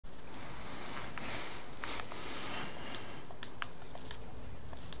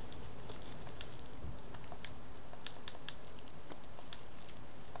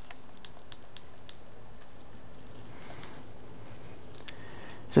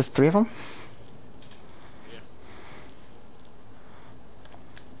Just 3 of them? Yeah.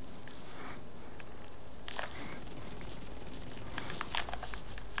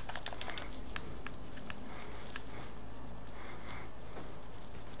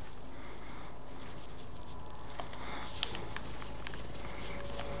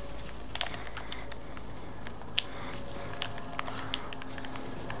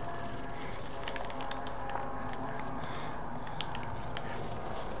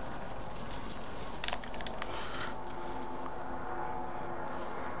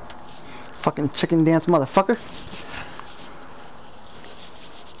 Fucking chicken dance motherfucker.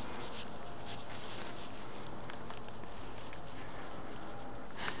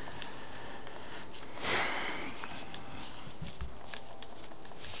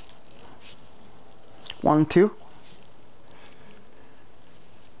 One, two.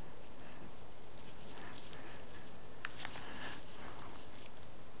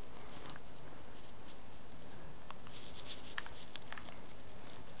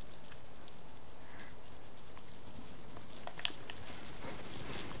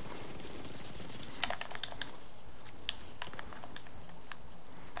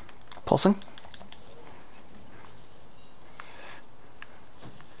 Pulsing.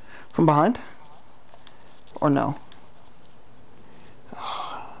 From behind? Or no?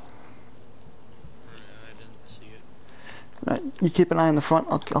 I didn't see it. Right, you keep an eye on the front,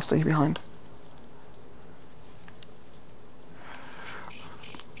 I'll stay behind.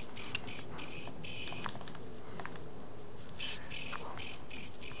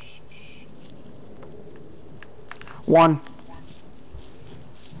 One. Behind.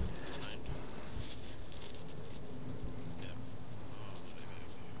 Yep. Oh, way back.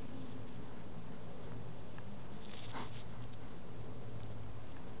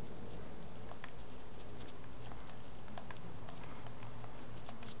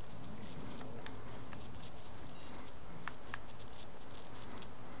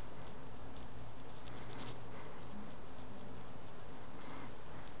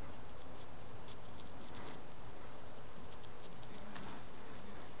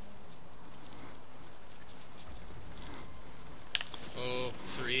 Oh,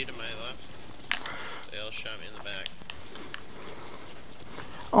 3 to my left. They all shot me in the back.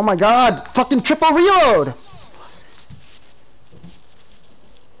 Oh my god! Fucking triple reload!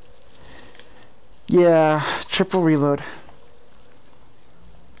 Yeah, triple reload.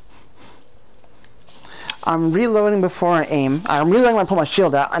 I'm reloading before I aim. I'm reloading when I pull my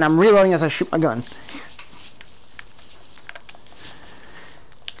shield out, and I'm reloading as I shoot my gun.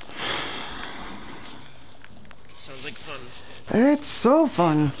 Sounds like fun. It's so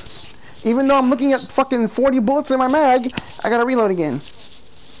fun. Honest. Even though I'm looking at fucking 40 bullets in my mag, I gotta reload again.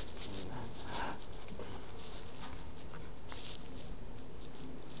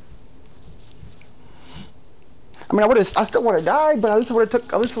 I mean, I still would have died, but at least I would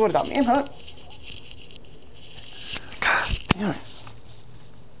have got manhunt. God damn it.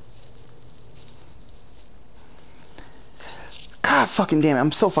 God fucking damn it,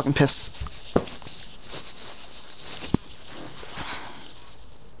 I'm so fucking pissed.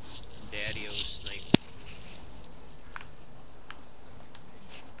 Daddy-o snipe.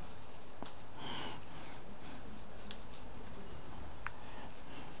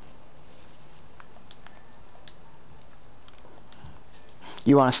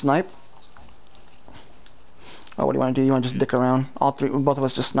 You wanna snipe? Oh, what do you wanna do? You wanna just dick around? Both of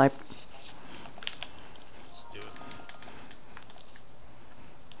us just snipe? Let's do it.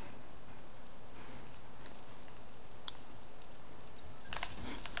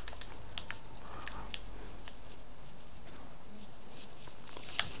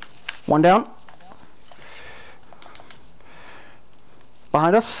 One down.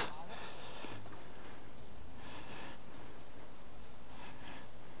 Behind us.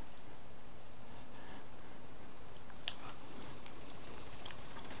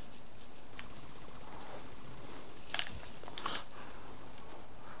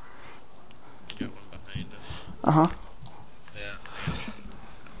 We got one behind us. Uh-huh. Yeah. Ouch.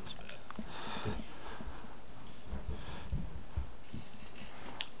 That was bad.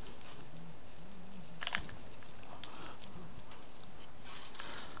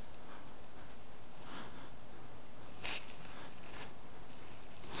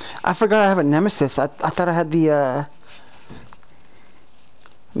 I forgot I have a nemesis. I thought I had the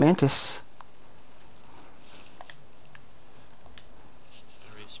mantis.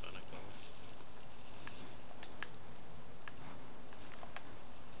 I respawn at golf.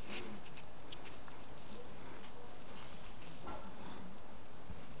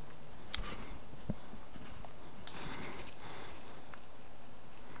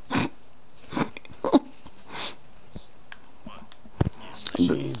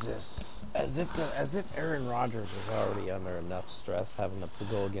 Jesus. As if Aaron Rodgers was already under enough stress having to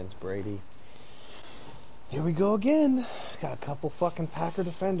go against Brady. Here we go again. Got a couple fucking Packer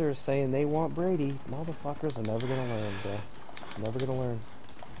defenders saying they want Brady. Motherfuckers are never gonna learn, bro. Never gonna learn.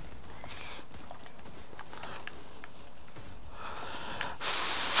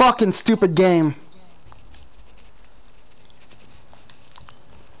 Fucking stupid game.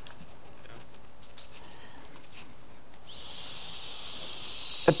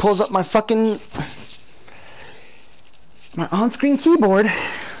 It pulls up my on-screen keyboard. Did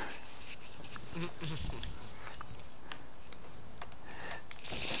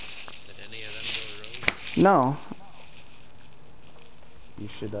any of them go rogue? No. You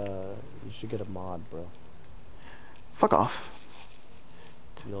should get a mod, bro. Fuck off.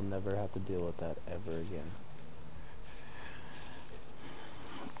 You'll never have to deal with that ever again.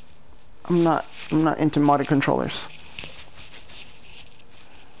 I'm not into modded controllers.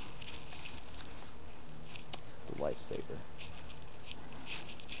 It's a lifesaver.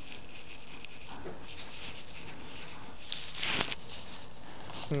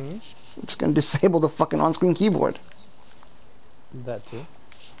 I'm just gonna disable the fucking on-screen keyboard. That too.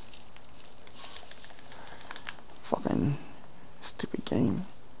 Fucking stupid game.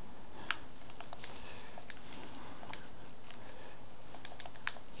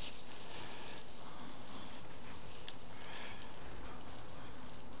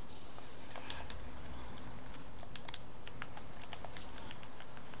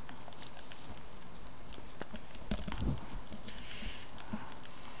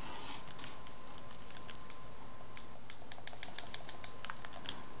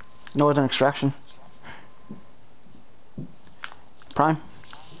 Northern Extraction. Prime.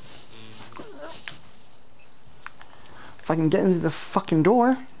 If I can get into the fucking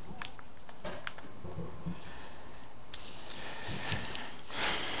door.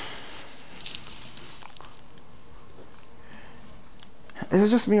 Is it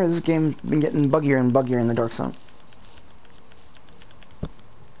just me or has this game been getting buggier and buggier in the Dark Zone?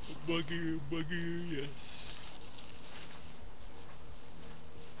 Buggier, yes.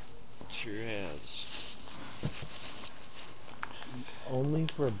 Sure has. Only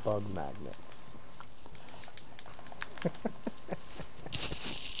for bug magnets.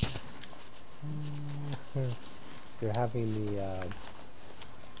 You're having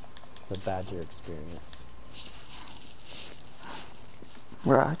the Badger experience.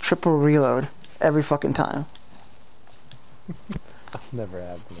 Where I triple reload every fucking time. I've never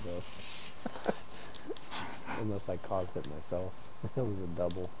had one of those. Unless I caused it myself. It was a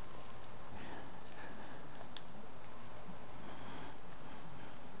double.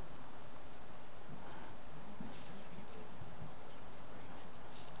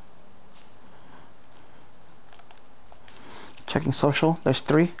 Checking social. There's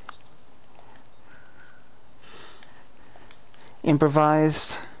 3.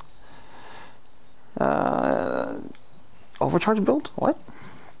 Improvised. Overcharge build? What?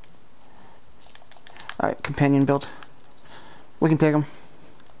 Alright, companion build. We can take them.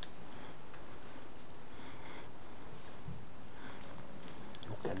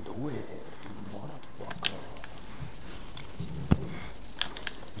 You can do it, motherfucker.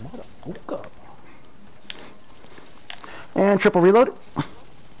 Motherfucker. And triple reload.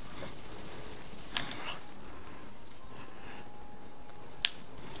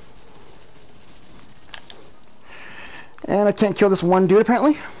 And I can't kill this one dude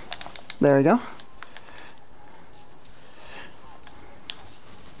apparently. There we go.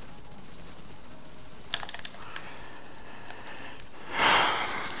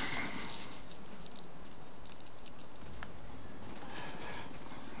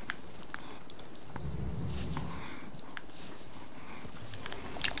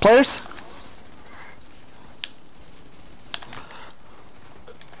 Players?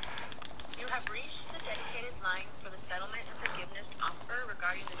 You have reached the dedicated line for the settlement and forgiveness offer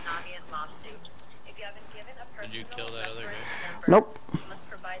regarding the Navient lawsuit. If you haven't given a Did you personal kill that other reference guy? number, Nope. you must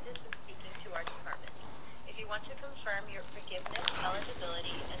provide this when speaking to our department. If you want to confirm your forgiveness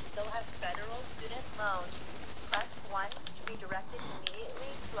eligibility and still have federal student loans, press 1 to be directed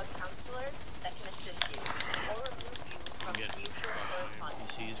immediately to a counselor that can assist you or remove you from Get future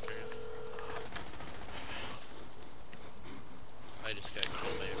correspondence. NPCs currently. I just got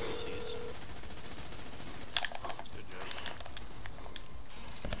killed by NPCs. Good job.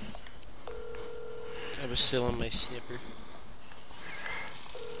 I was still on my snipper.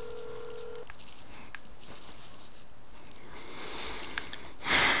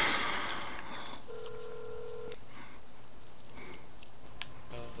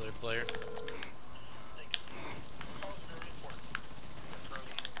 Other player.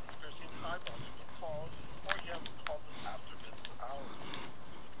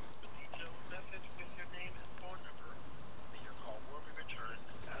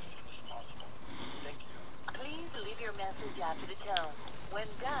 to the tone. When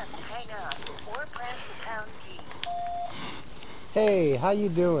done, hang up or press the pound key. Hey, how you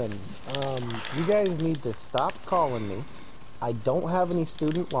doing? You guys need to stop calling me. I don't have any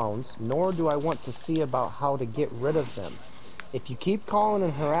student loans, nor do I want to see about how to get rid of them. If you keep calling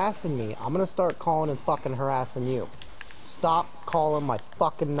and harassing me, I'm gonna start calling and fucking harassing you. Stop calling my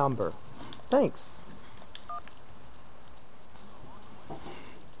fucking number. Thanks.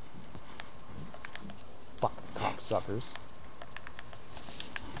 Fucking cocksuckers.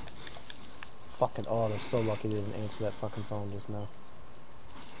 Fucking, oh, they're so lucky they didn't answer that fucking phone just now.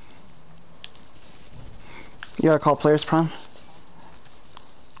 You gotta call players, Prime.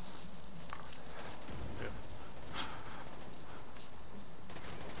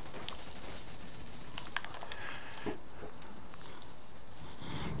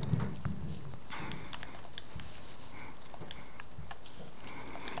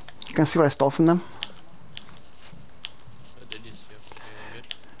 You can see what I stole from them. What did you steal? Anything good?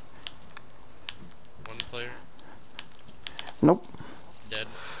 One player? Nope. Dead.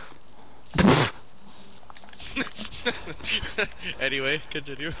 Anyway,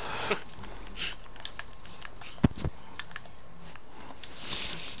 continue.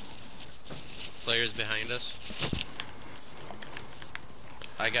 Players behind us.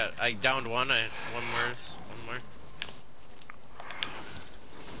 I downed one. One more.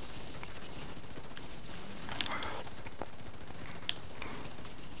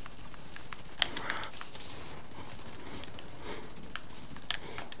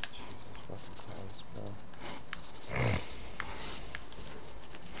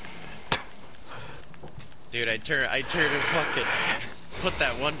 Dude, I turned and fucking put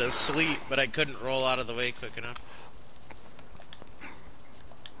that one to sleep, but I couldn't roll out of the way quick enough.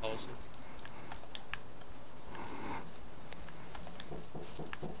 Awesome.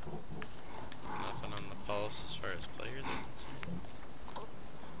 Nothing on the pulse as far as players are concerned.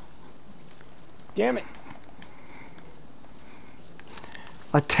 Damn it.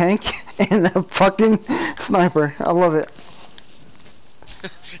 A tank and a fucking sniper. I love it.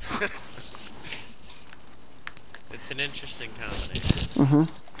 It's an interesting combination. Mm-hmm.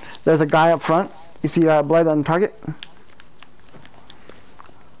 There's a guy up front. You see blood on target?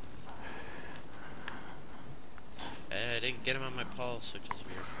 I didn't get him on my pulse, which is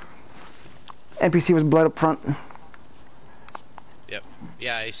weird. NPC was blood up front. Yep.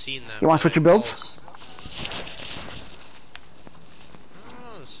 Yeah, I seen that. You want to switch your builds? Pulse.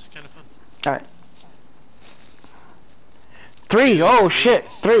 Oh, this is kind of fun. Alright. 3! Oh shit!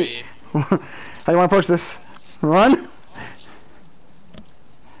 3! How do you want to approach this? Run?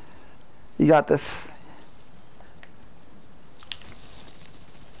 You got this.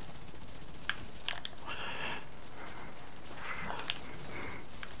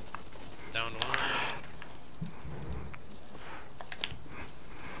 Down one.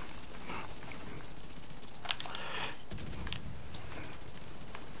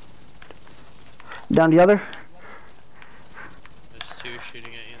 Down the other. There's two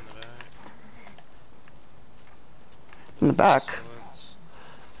shooting at you in the back. In the back. Excellence.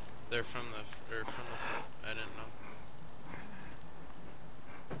 They're from the I didn't know.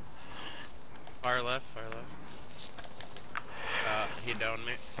 Far left. He downed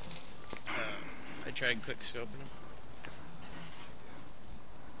me. I tried quick scoping him.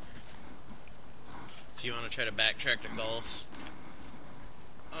 If you want to try to backtrack to golf,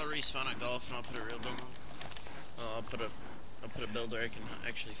 I'll respawn at golf and I'll put a real build on. I'll put a build where I can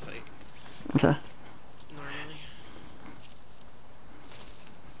actually fight. Okay. Normally.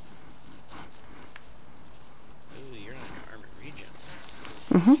 Ooh, you're on your armored regen.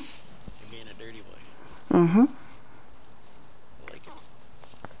 Mm-hmm. You're being a dirty boy. Mm-hmm. I like it.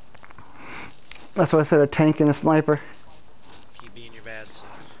 That's why I said a tank and a sniper. Keep being your bad self.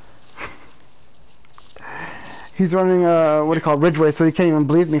 He's running what do you call it, Ridgeway, so he can't even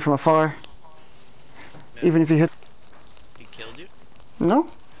bleed me from afar. Yeah. Even if he hit. He killed you? No.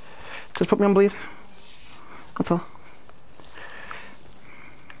 Just put me on bleed. That's all.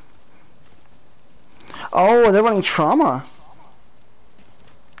 Oh, they're running trauma.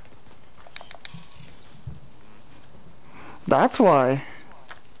 That's why.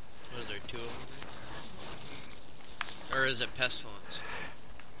 Was there two of them there? Or is it pestilence?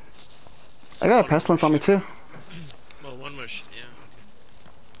 I got a One pestilence was on me too. Well, one was, yeah,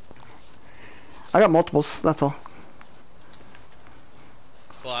 okay. I got multiples, that's all.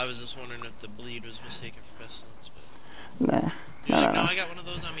 Well, I was just wondering if the bleed was mistaken for pestilence, but... Nah. You're like, no, Nah. I got one of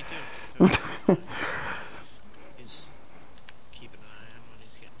those on me too. He's keeping an eye on what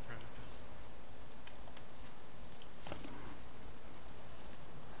he's getting product with.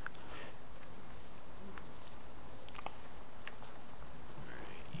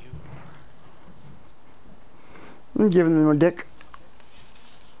 I'm giving them a dick.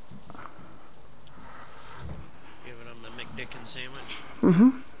 Giving them the McDickin sandwich. Mm-hmm.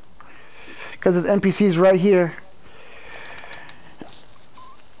 Because there's NPCs right here.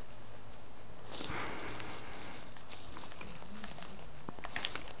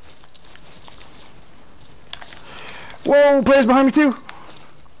 Whoa, players behind me too.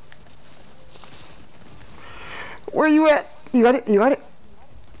 Where are you at? You got it? You got it?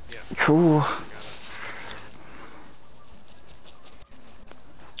 Yeah. Cool. Got it.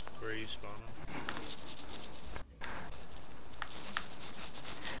 Where are you spawning?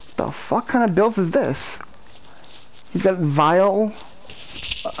 The fuck kind of build is this? He's got vial.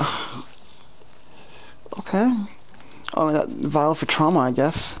 Okay. Oh, that vial for trauma, I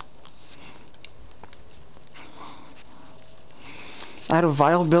guess. I had a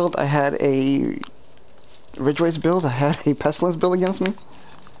vial build. I had a Ridge Race build. I had a Pestilence build against me.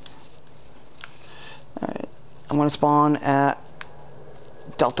 Alright. I'm gonna spawn at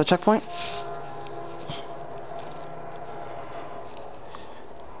Delta checkpoint.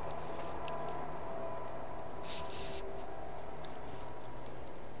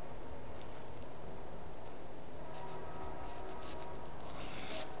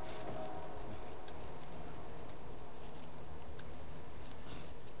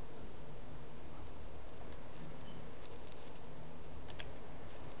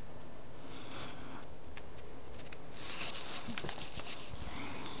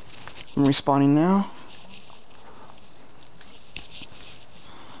 I'm respawning now.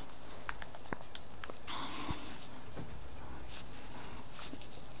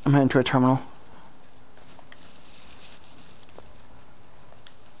 I'm heading to a terminal.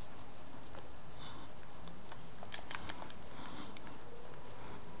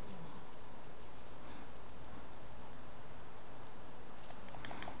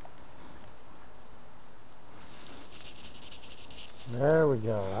 There we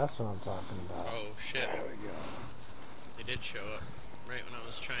go. That's what I'm talking about. Oh shit. There we go. They did show up right when I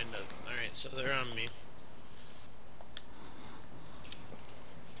was trying to. Alright, so they're on me.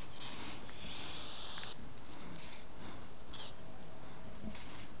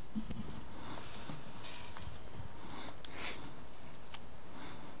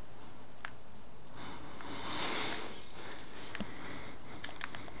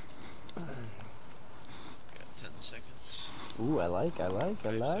 Got 10 seconds. Ooh, I like.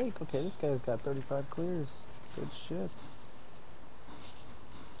 Okay, this guy's got 35 clears. Good shit.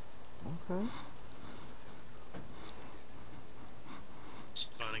 Okay.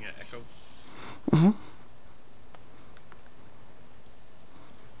 Spawning at Echo. Mm-hmm.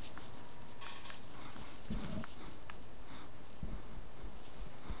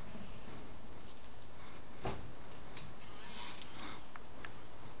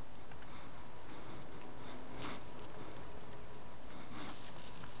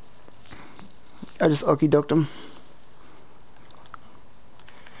 I just okie doked him.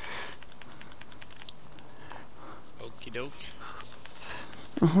 Okie doke.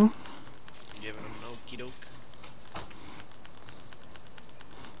 Mm-hmm. Giving them an okie doke.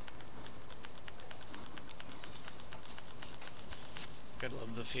 I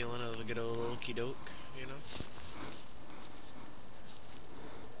love the feeling of a good old okie doke, you know?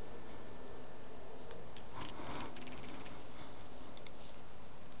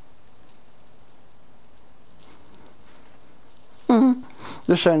 Mm-hmm.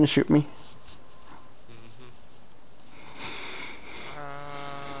 Just trying to shoot me.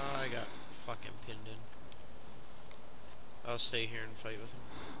 I got fucking pinned in. I'll stay here and fight with him.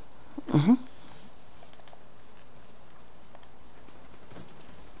 Mm-hmm.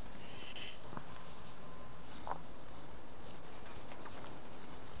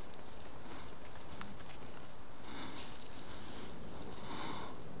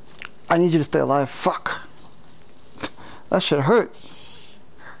 I need you to stay alive. Fuck. That shit hurt.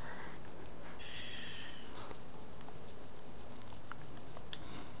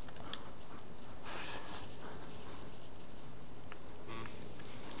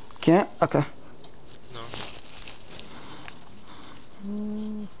 Can't? Okay. No.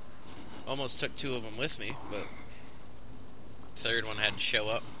 Almost took 2 of them with me, but third one had to show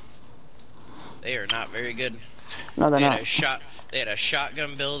up. They are not very good. No, they're They not. had a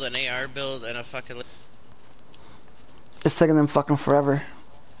shotgun build, an AR build, and a fucking. It's taking them fucking forever.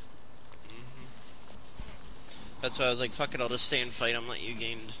 That's why I was like, fuck it, I'll just stay and fight him, let you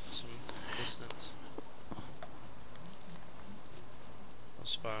gain some distance. I'll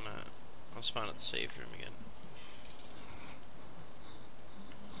spawn at the safe room again.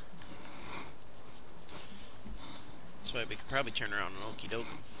 That's why we could probably turn around and okie doke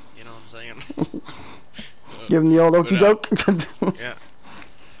him. You know what I'm saying? Give him the old But okey not- doke. Yeah.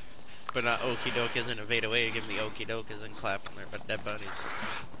 But not okey doke isn't a fade away. Give him the okey doke isn't clapping their dead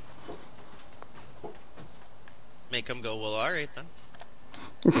buddies. Make them go, well, alright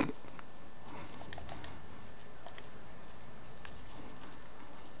then.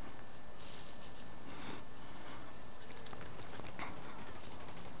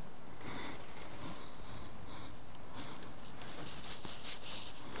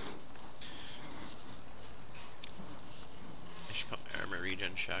 I should put my armor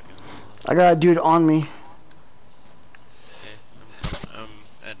regen shotgun. I got a dude on me. Okay, I'm coming.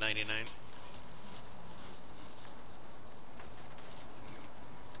 At 99.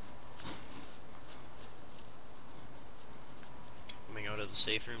 Coming out of the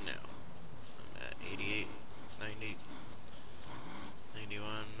safe room now. I'm at 88, 90, 91,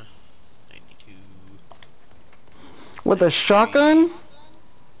 92. With a shotgun?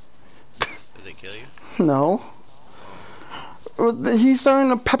 Did they kill you? No. He's starting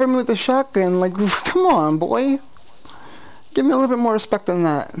to pepper me with a shotgun. Like, come on, boy. Give me a little bit more respect than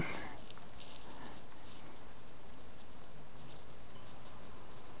that.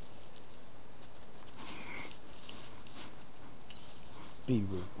 Be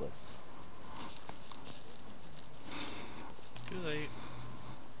ruthless. Too late.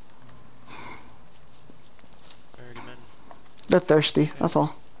 Already been. They're thirsty, that's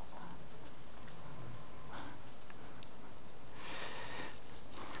all.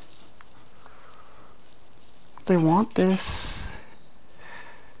 They want this.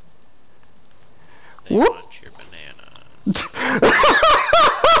 They Whoop. want your banana.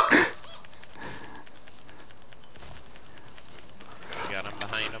 Got him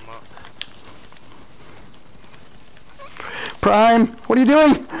behind him up. Prime, what are you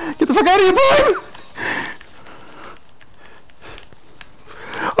doing? Get the fuck out of here, Prime!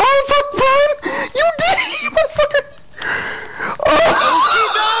 Oh, fuck, Prime! You did it, you motherfucker! Oh!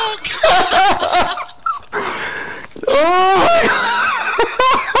 Oh!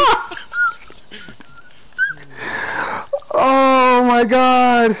 Oh my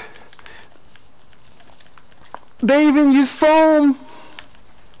god! They even use foam!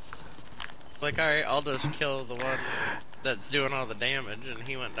 Like, alright, I'll just kill the one that's doing all the damage, and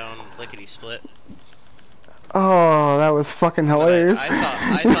he went down lickety split. Oh, that was fucking But hilarious.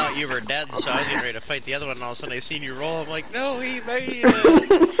 I thought you were dead, so I was getting ready to fight the other one, and all of a sudden I seen you roll. I'm like, no, he made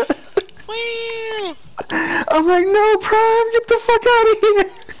it. Whee! I'm like, no, Prime, get the fuck out of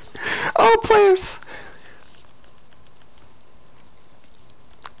here! All players!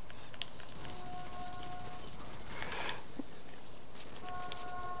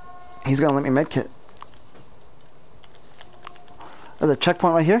 He's gonna let me medkit. There's a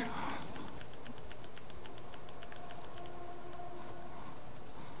checkpoint right here.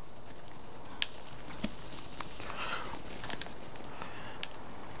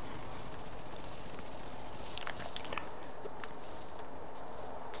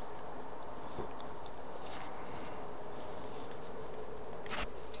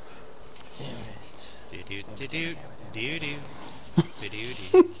 Do-do, do-do, do-do.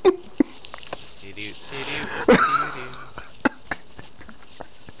 Do-do-do. Do-do, do-do, do-do.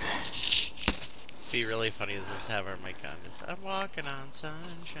 Be really funny to just have our mic on. Just, I'm walking on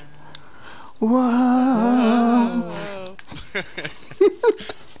sunshine. Whoa! Oh.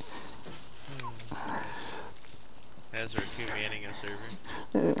 As we're two manning a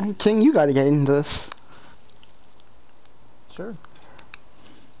server. King, you gotta get into this. Sure.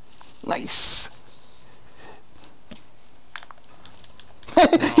 Nice.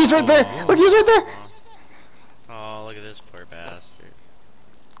 He's right there! Look, he's right there! Oh, look at this poor bastard.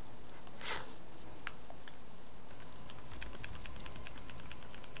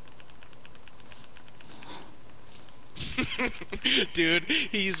 Dude,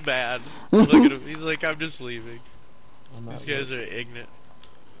 he's mad. Look at him. He's like, I'm just leaving. I'm not These guys are ignorant.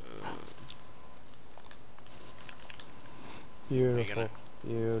 Beautiful. gonna-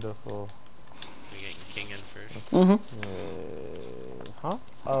 Beautiful. We getting king in first. Mm-hmm. Huh?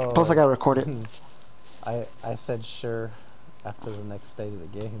 Oh. Plus, I gotta record it. I said sure after the next state of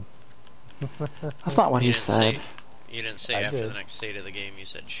the game. That's not what he You didn't said. say- You didn't say I after did. the next state of the game, you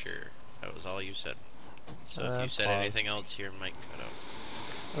said sure. That was all you said. So if you said pause. anything else, your mic cut out.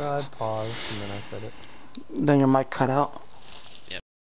 Well, I paused and then I said it. Then your mic cut out.